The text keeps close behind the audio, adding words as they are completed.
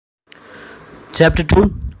Chapter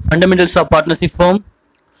 2, Fundamentals of Partnership Firm,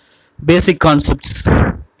 Basic Concepts.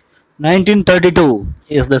 1932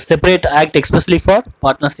 is the separate act especially for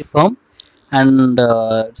partnership firm, and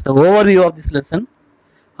it's the overview of this lesson.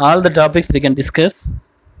 All the topics we can discuss.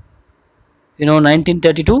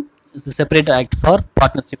 1932 is the separate act for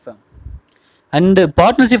partnership firm. And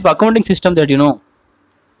partnership accounting system that they will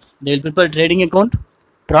prepare trading account,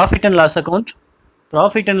 profit and loss account,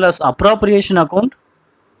 profit and loss appropriation account,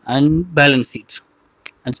 and balance sheet.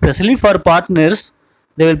 And especially for partners,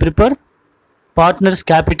 they will prepare partners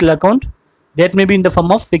capital account that may be in the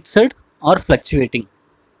form of fixed or fluctuating.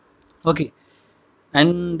 Okay,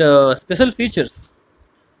 and special features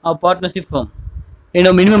of partnership firm.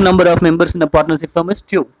 Minimum number of members in a partnership firm is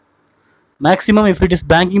 2. Maximum if it is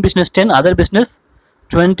banking business 10, other business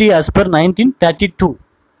 20 as per 1932.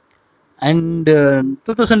 And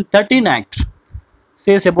 2013 Act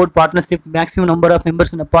says about partnership maximum number of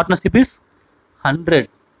members in a partnership is 100.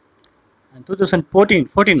 And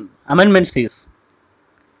 2014 amendment says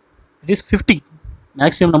it is 50.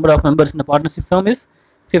 Maximum number of members in the partnership firm is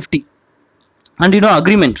 50. And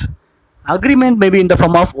agreement may be in the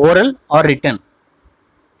form of oral or written.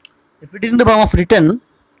 If it is in the form of written,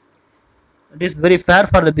 it is very fair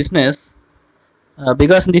for the business,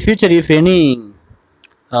 because in the future if any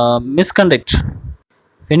misconduct,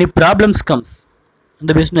 if any problems comes in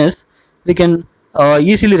the business, we can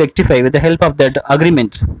easily rectify with the help of that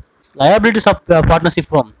agreement. Liabilities of partnership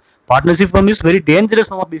firm. Partnership firm is very dangerous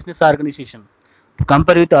form of business organization to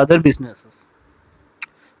compare with other businesses.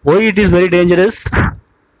 Why it is very dangerous?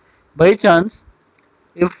 By chance,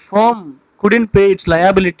 if firm couldn't pay its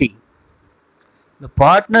liability, the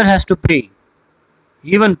partner has to pay.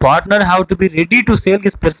 Even partner have to be ready to sell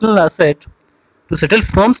his personal asset to settle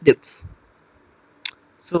firm's debts.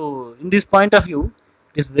 So, in this point of view,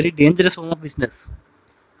 it is very dangerous form of business.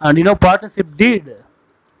 And partnership deed.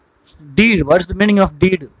 Deed. What is the meaning of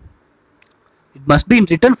deed? It must be in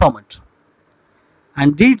written format.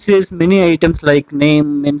 And deed says many items like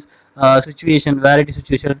name, means situation, variety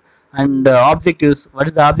situation, and objectives. What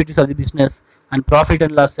is the objectives of the business, and profit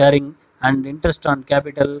and loss sharing, and interest on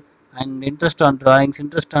capital, and interest on drawings,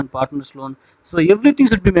 interest on partners loan. So everything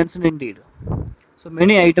should be mentioned in deed. So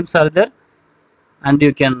many items are there, and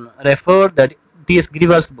you can refer that T.S.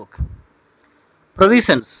 Grival's book.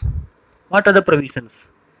 Provisions. What are the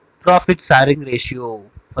provisions? Profit sharing ratio.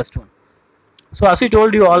 First one. So as I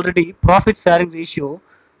told you already, profit sharing ratio,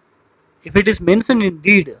 if it is mentioned in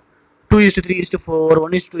deed 2:3:4,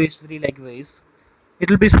 1:2:3 likewise, it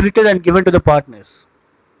will be split and given to the partners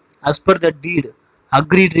as per the deed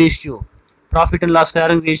agreed ratio, profit and loss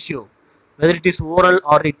sharing ratio, whether it is oral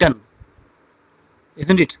or written,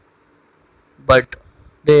 isn't it? But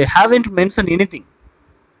they haven't mentioned anything.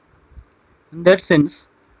 In that sense,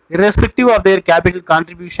 irrespective of their capital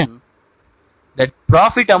contribution, that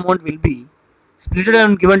profit amount will be split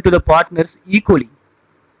and given to the partners equally.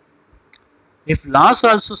 If loss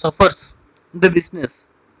also suffers in the business,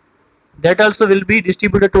 that also will be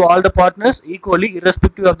distributed to all the partners equally,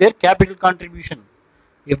 irrespective of their capital contribution,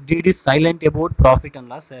 if deed is silent about profit and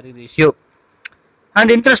loss sharing ratio.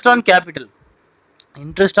 And interest on capital.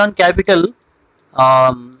 Interest on capital,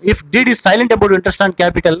 if deed is silent about interest on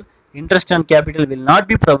capital will not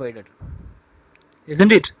be provided,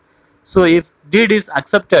 isn't it? So if deed is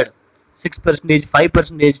accepted 6%,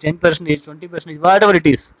 5%, 10%, 20%, whatever it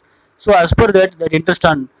is, so as per that interest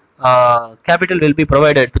on capital will be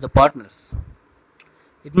provided to the partners.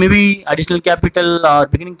 It may be additional capital or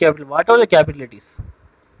beginning capital, whatever the capital it is.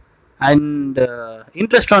 And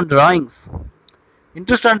interest on drawings.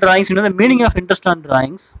 Interest on drawings, the meaning of interest on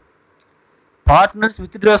drawings. Partners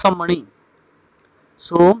withdraw some money,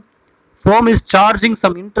 so firm is charging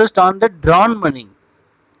some interest on the drawn money.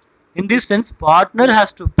 In this sense, partner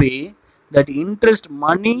has to pay that interest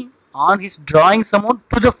money on his drawings amount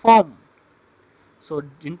to the firm. So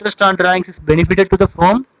interest on drawings is benefited to the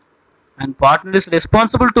firm, and partner is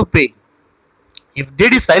responsible to pay. If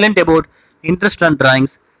deed is silent about interest on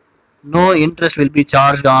drawings, no interest will be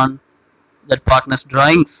charged on that partner's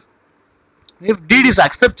drawings. If deed is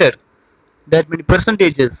accepted, that many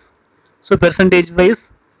percentages, so percentage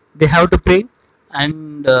wise they have to pay,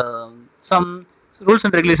 and some rules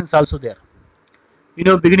and regulations also there.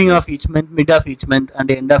 Beginning of each month, mid of each month, and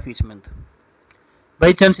end of each month.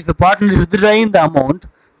 By chance, if a partner is withdrawing the amount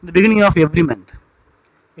in the beginning of every month,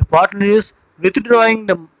 if partner is withdrawing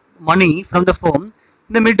the money from the firm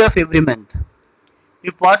in the mid of every month,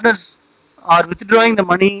 if partners are withdrawing the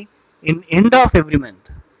money in end of every month,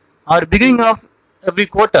 or beginning of every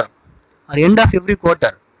quarter, or end of every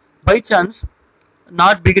quarter, by chance,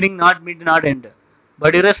 not beginning, not mid, not end,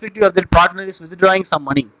 but irrespective of that, partner is withdrawing some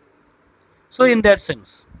money. So in that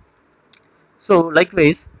sense, so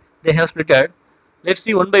likewise they have splitted. Let's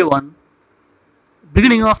see one by one.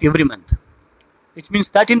 Beginning of every month, which means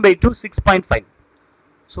 13 by 2, 6.5.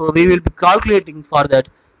 So we will be calculating for that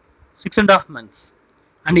 6.5 months,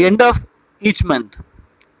 and end of each month.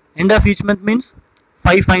 End of each month means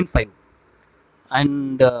 5.5,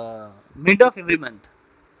 and mid of every month.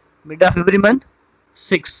 Mid of every month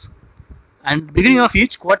 6, and beginning of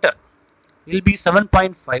each quarter will be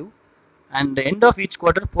 7.5, and the end of each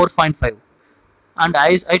quarter 4.5. And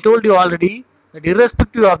I told you already that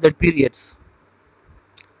irrespective of that periods,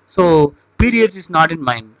 so periods is not in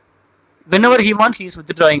mind. Whenever he wants, he is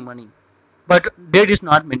withdrawing money, but date is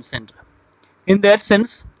not mentioned. In that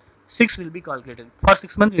sense, 6 will be calculated. For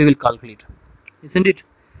 6 months, we will calculate, isn't it?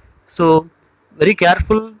 So, very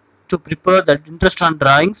careful to prepare that interest on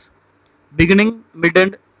drawings, beginning, mid,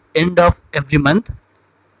 and end of every month,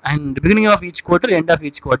 and beginning of each quarter, end of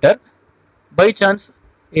each quarter. By chance,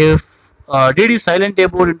 if date is silent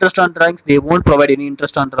about interest on drawings, they won't provide any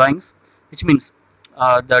interest on drawings, which means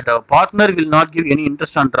that partner will not give any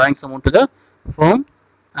interest on drawings amount to the firm,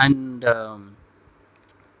 and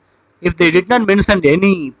if they did not mention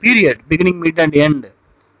any period, beginning, mid, and end,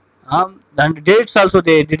 and dates also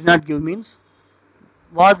they did not give, means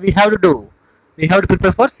what we have to do? We have to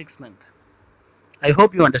prepare for 6 months. I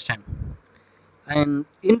hope you understand. And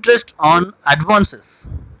interest on advances.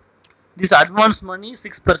 This advance money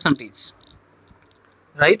 6%,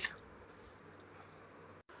 right?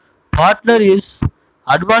 Partner is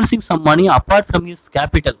advancing some money apart from his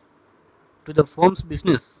capital to the firm's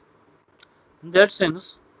business. In that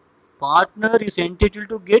sense, partner is entitled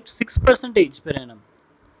to get 6% per annum.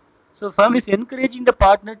 So firm is encouraging the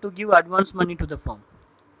partner to give advance money to the firm,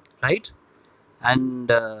 right?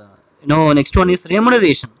 And next one is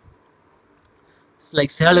remuneration. It's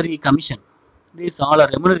like salary, commission. These all are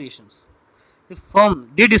remunerations. If firm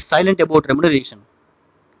deed is silent about remuneration,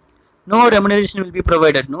 no remuneration will be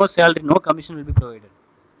provided, no salary, no commission will be provided.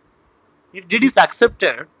 If deed is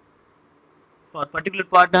accepted for particular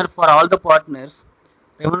partner, for all the partners,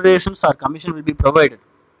 remunerations or commission will be provided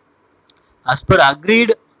as per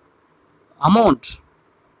agreed amount,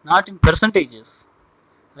 not in percentages,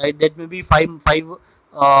 right? That may be five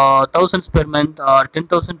thousands per month or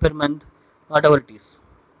 10,000 per month, whatever it is.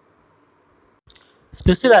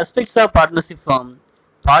 Special aspects of partnership firm: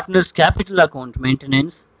 partners capital account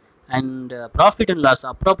maintenance, and profit and loss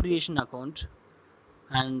appropriation account,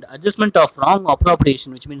 and adjustment of wrong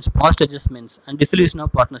appropriation, which means past adjustments, and dissolution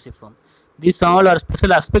of partnership firm. These all are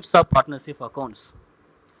special aspects of partnership accounts.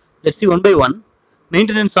 Let's see one by one.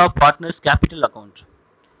 Maintenance of partners capital account.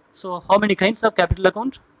 So how many kinds of capital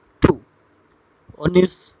account? Two. One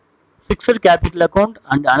is fixed capital account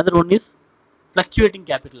and another one is fluctuating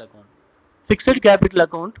capital account. Fixed capital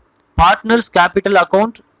account, partners capital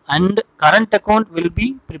account and current account will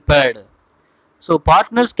be prepared. So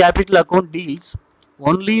partners capital account deals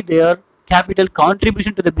only their capital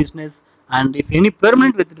contribution to the business, and if any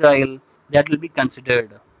permanent withdrawal, that will be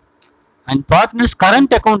considered. And partners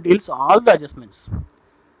current account deals all the adjustments.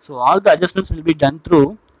 So all the adjustments will be done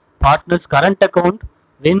through partners current account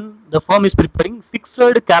when the firm is preparing fixed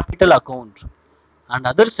capital account. And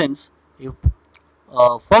other sense, if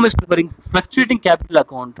firm is preparing fluctuating capital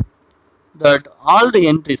account, that all the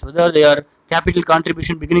entries, whether they are capital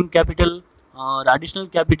contribution, beginning capital, or additional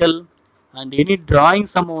capital, and any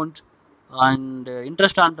drawings amount, and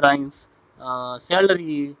interest on drawings,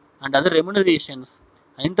 salary, and other remunerations,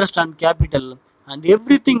 interest on capital, and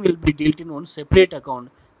everything will be dealt in one separate account,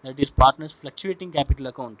 that is partners fluctuating capital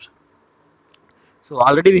account. So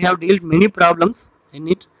already we have dealt many problems in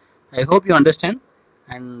it. I hope you understand.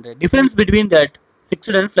 And the difference between that fixed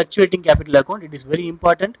and fluctuating capital account, it is very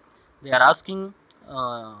important. They are asking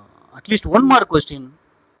at least one more question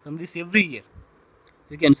from this every year.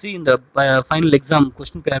 You can see in the final exam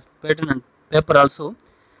question pattern and paper also.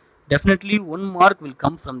 Definitely one mark will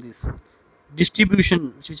come from this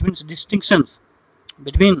distribution, which means distinctions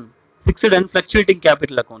between fixed and fluctuating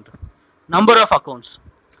capital account. Number of accounts.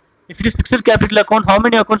 If it is fixed capital account, how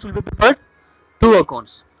many accounts will be prepared? 2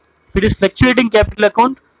 accounts. If it is fluctuating capital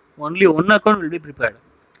account, only one account will be prepared.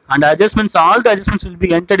 And adjustments, all the adjustments will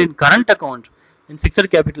be entered in current account in fixed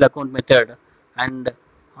capital account method, and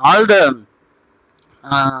all the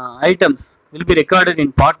items will be recorded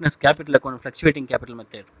in partners capital account fluctuating capital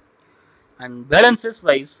method. And balances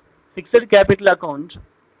wise, fixed capital account,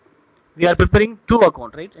 we are preparing 2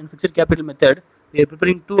 accounts, right? In fixed capital method, we are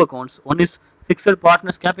preparing 2 accounts. One is fixed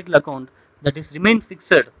partners capital account, that is remain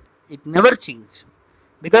fixed, it never change,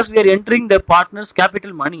 because we are entering the partners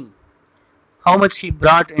capital money. how much he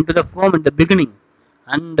brought into the firm in the beginning,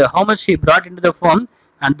 and how much he brought into the firm,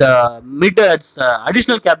 and the mid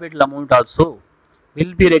additional capital amount also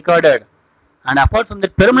will be recorded, and apart from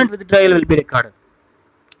that permanent withdrawal will be recorded.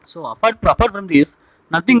 So apart from this,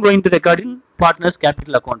 nothing going to record in partner's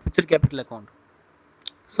capital account, fixed capital account.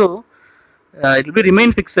 So it will be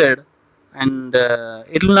remain fixed, and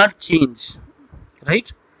it will not change,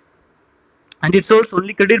 right? And it shows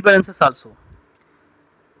only credit balances also.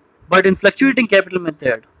 But in fluctuating capital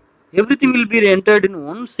method, everything will be entered in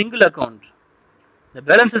one single account. The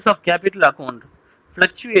balances of capital account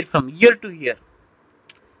fluctuate from year to year,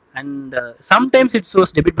 and sometimes it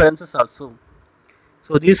shows debit balances also.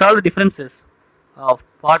 So these are the differences of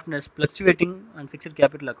partners fluctuating and fixed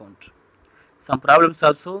capital account. Some problems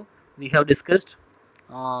also we have discussed.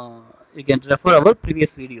 You can refer our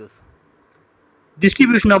previous videos.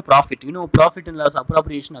 Distribution of profit. Profit and loss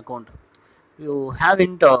appropriation account. You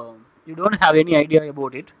haven't, you don't have any idea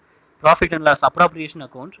about it. Profit and loss appropriation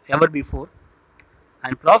account ever before,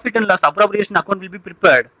 and profit and loss appropriation account will be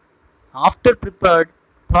prepared after prepared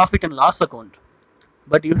profit and loss account.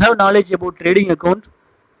 But you have knowledge about trading account,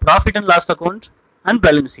 profit and loss account, and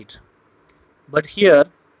balance sheet. But here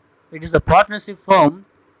it is a partnership firm.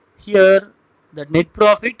 Here the net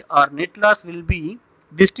profit or net loss will be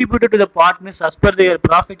distributed to the partners as per their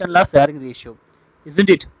profit and loss sharing ratio, isn't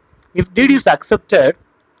it? If deed is accepted,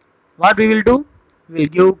 what we will do? We will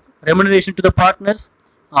give remuneration to the partners,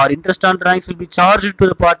 or interest on drawings will be charged to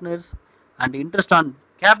the partners, and interest on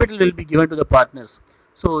capital will be given to the partners.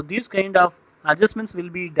 So these kind of adjustments will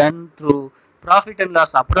be done through profit and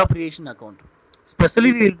loss appropriation account.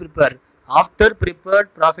 Especially we will prepare after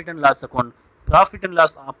prepared profit and loss account. Profit and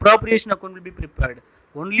loss appropriation account will be prepared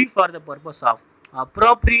only for the purpose of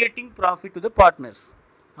appropriating profit to the partners,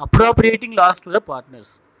 appropriating loss to the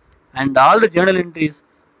partners, and all the journal entries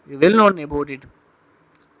well known about it.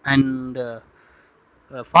 And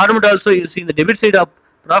format also you see in the debit side of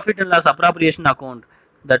profit and loss appropriation account,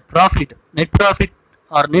 that profit, net profit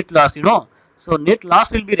or net loss, so net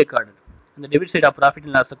loss will be recorded in the debit side of profit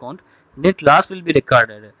and loss account. Net loss will be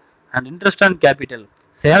recorded, and interest on capital,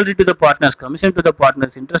 salary to the partners, commission to the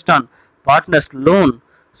partners, interest on partners loan,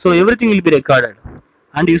 so everything will be recorded.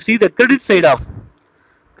 And you see the credit side of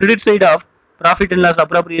profit and loss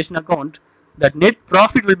appropriation account, that net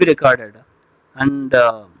profit will be recorded, and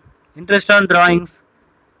interest on drawings,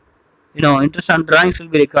 interest on drawings will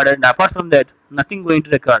be recorded, and apart from that nothing going to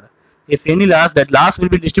record. If any loss, that loss will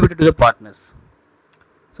be distributed to the partners.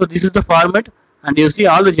 So this is the format, and you see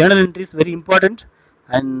all the journal entries very important,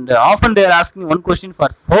 and often they are asking one question for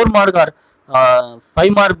 4 mark or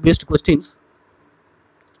 5 mark based questions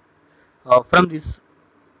from this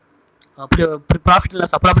profit and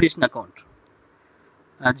loss appropriation account.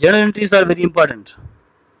 Journal entries are very important.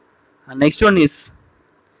 And next one is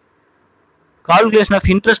calculation of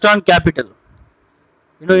interest on capital.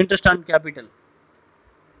 Interest on capital,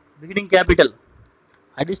 beginning capital,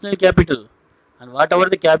 additional capital, and whatever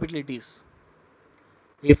the capital it is.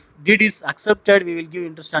 If deed is accepted, we will give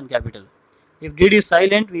interest on capital. If deed is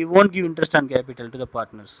silent, we won't give interest on capital to the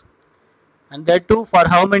partners. And that too for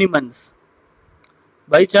how many months?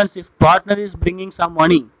 By chance, if partner is bringing some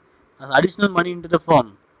money, additional money into the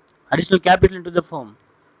firm, additional capital into the firm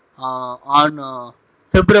on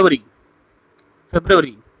February, but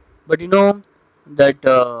that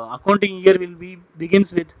accounting year will be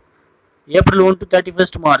begins with April 1 to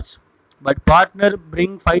 31st March, but partner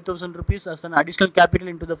bring 5,000 rupees as an additional capital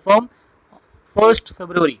into the firm 1st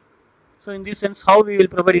February. So in this sense, how we will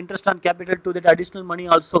provide interest on capital to that additional money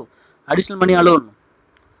also, additional money alone,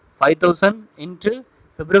 5,000 into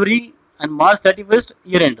February and March 31st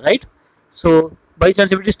year end, right? So by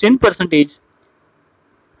chance if it is 10 percentage,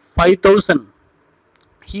 5,000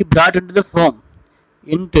 he brought into the firm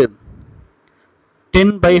into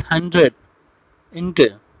 10 by 100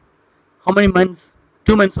 into how many months?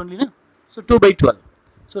 2 months only, na? So 2 by 12.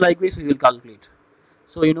 So likewise we will calculate.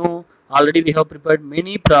 So already we have prepared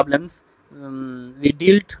many problems. We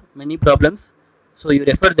dealt many problems. So you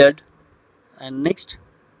refer that. And next,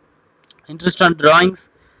 interest on drawings.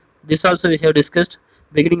 This also we have discussed.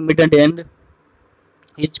 Beginning, mid, and end.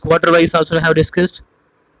 Each quarter wise also have discussed.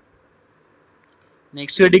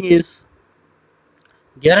 Next heading is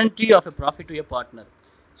guarantee of a profit to a partner.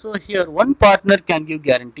 So here one partner can give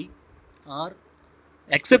guarantee, or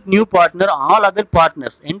except new partner, all other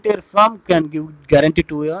partners, entire firm can give guarantee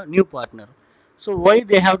to a new partner. So why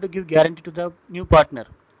they have to give guarantee to the new partner?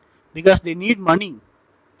 Because they need money.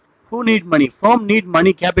 Who need money? Firm need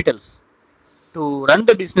money, capitals, to run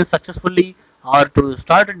the business successfully, or to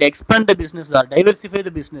start and expand the business or diversify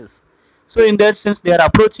the business. So in that sense, they are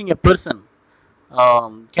approaching a person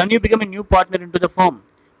can you become a new partner into the firm?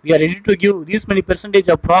 We are ready to give this many percentage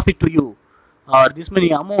of profit to you, or this many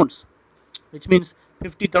amounts, which means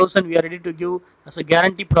 50,000 we are ready to give as a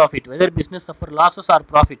guarantee profit, whether business suffer losses or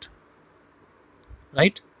profit,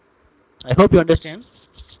 right? I hope you understand.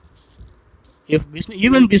 If business,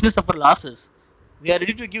 even business suffer losses, we are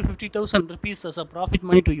ready to give 50,000 rupees as a profit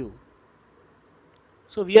money to you.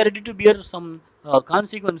 So we are ready to bear some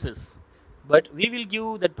consequences, but we will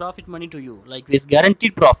give that profit money to you, like this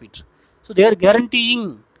guaranteed profit. So they are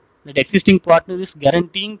guaranteeing that existing partner is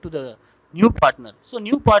guaranteeing to the new partner. So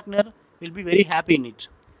new partner will be very happy in it,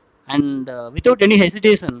 and without any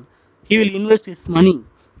hesitation, he will invest his money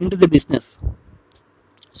into the business.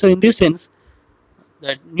 So in this sense,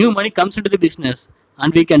 that new money comes into the business,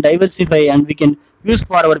 and we can diversify and we can use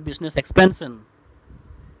for our business expansion.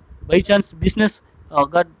 By chance business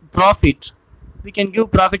got profit, we can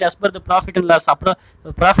give profit as per the profit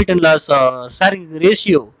and loss sharing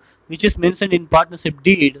ratio, which is mentioned in partnership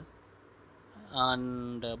deed.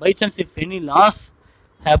 And by chance if any loss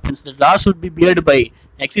happens, the loss would be beared by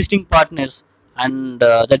existing partners, and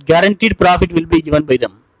that guaranteed profit will be given by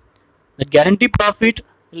them. That guarantee profit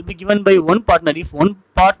will be given by one partner. If one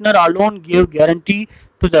partner alone gave guarantee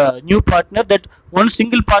to the new partner, that one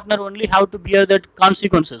single partner only have to bear that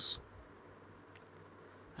consequences.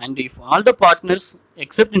 And if all the partners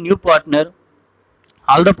except the new partner,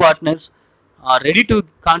 all the partners are ready to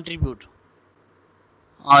contribute,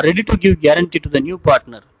 are ready to give guarantee to the new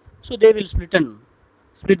partner, so they will split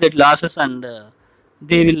that losses, and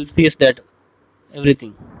they will face that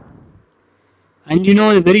everything. And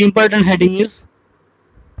a very important heading is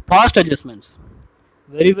past adjustments.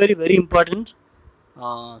 Very, very, very important.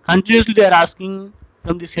 Continuously they are asking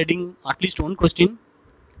from this heading at least one question,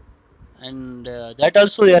 and that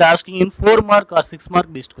also they are asking in 4 mark or 6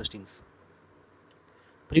 mark based questions.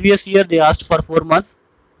 Previous year they asked for 4 marks,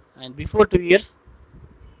 and before 2 years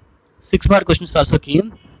 6 mark questions also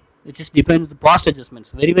came, which is depends the past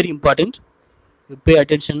adjustments. Very, very important. You pay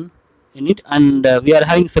attention in it, and we are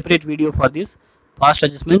having separate video for this past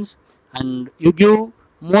adjustments, and you give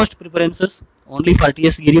most preferences only for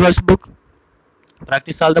TS Girival's book.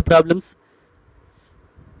 Practice all the problems.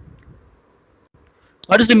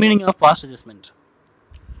 What is the meaning of past adjustment?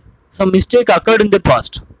 Some mistake occurred in the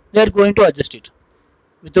past, they are going to adjust it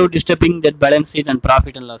without disturbing that balance sheet and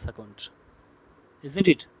profit and loss account, isn't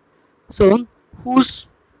it? So whose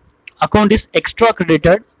account is extra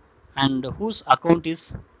credited and whose account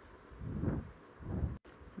is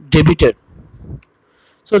debited,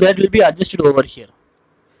 so that will be adjusted over here.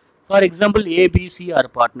 For example, A, B, C are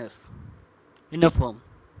partners in a firm.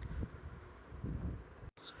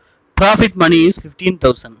 Profit money is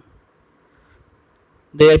 15,000.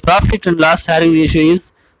 Their profit and loss sharing ratio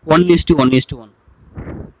is 1:1:1.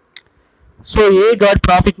 So A got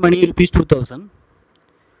profit money rupees 2,000,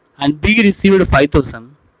 and B received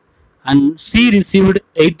 5,000, and C received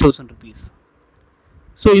 8,000 rupees.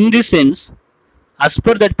 So in this sense, as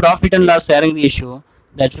per that profit and loss sharing ratio,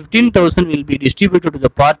 that 15,000 will be distributed to the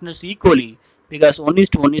partners equally, because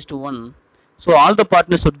 1:1:1. So all the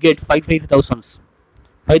partners would get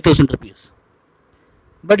 5,000 rupees.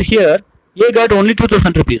 But here A got only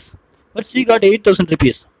 2,000 rupees, but C got 8,000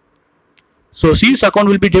 rupees. So C's account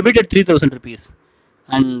will be debited 3,000 rupees,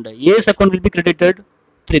 and A's account will be credited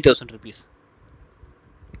 3,000 rupees.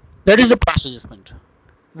 That is the past adjustment.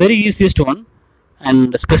 Very easiest one,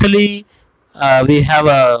 and especially we have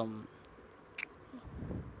a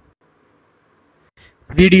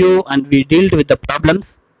video and we dealt with the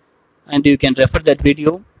problems, and you can refer that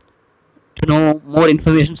video to know more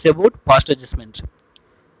information about past adjustment.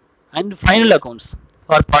 And final accounts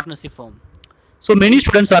for partnership firm. So many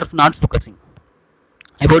students are not focusing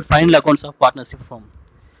about final accounts of partnership firm.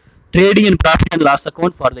 Trading and profit and loss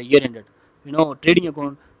account for the year ended. Trading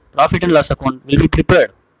account, profit and loss account will be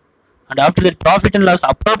prepared, and after that profit and loss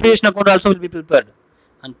appropriation account also will be prepared,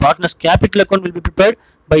 and partners capital account will be prepared.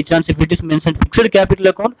 By chance if it is mentioned fixed capital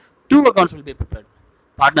account, two accounts will be prepared: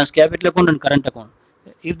 partners capital account and current account.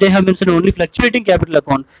 If they have mentioned only fluctuating capital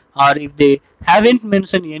account, or if they haven't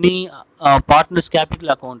mentioned any partners capital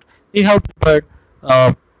account, they have prepared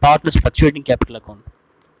partners fluctuating capital account,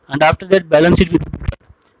 and after that balance sheet will be prepared.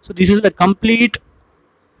 So this is the complete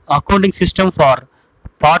accounting system for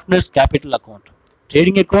partners capital account: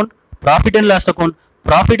 trading account, profit and loss account,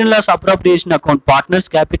 profit and loss appropriation account, partners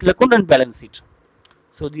capital account, and balance sheet.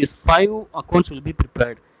 So these 5 accounts will be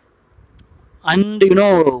prepared. And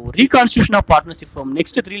reconstitution of partnership firm,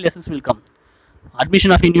 next 3 lessons will come: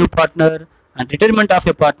 admission of a new partner, and retirement of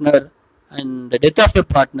a partner, and the death of a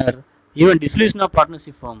partner, even dissolution of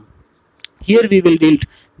partnership firm. Here we will deal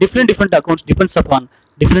different accounts depends upon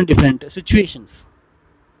different situations,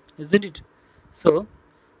 isn't it? So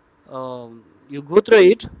you go through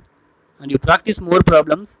it and you practice more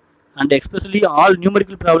problems, and especially all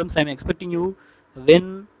numerical problems I'm expecting you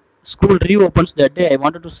when school reopens that day. I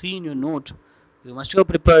wanted to see in your note you must have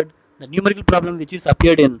prepared the numerical problem which is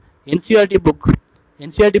appeared in NCERT book.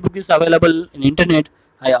 NCERT book is available in internet.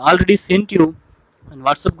 I already sent you in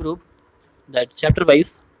WhatsApp group that chapter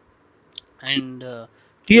wise, and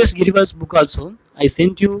T.S. Girival's book also I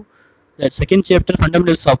sent you that second chapter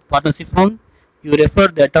fundamentals of partnership firm. You refer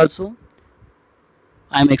that also.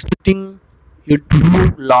 I am expecting you to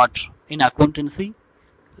do lot in accountancy.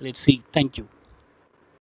 Let's see. Thank you.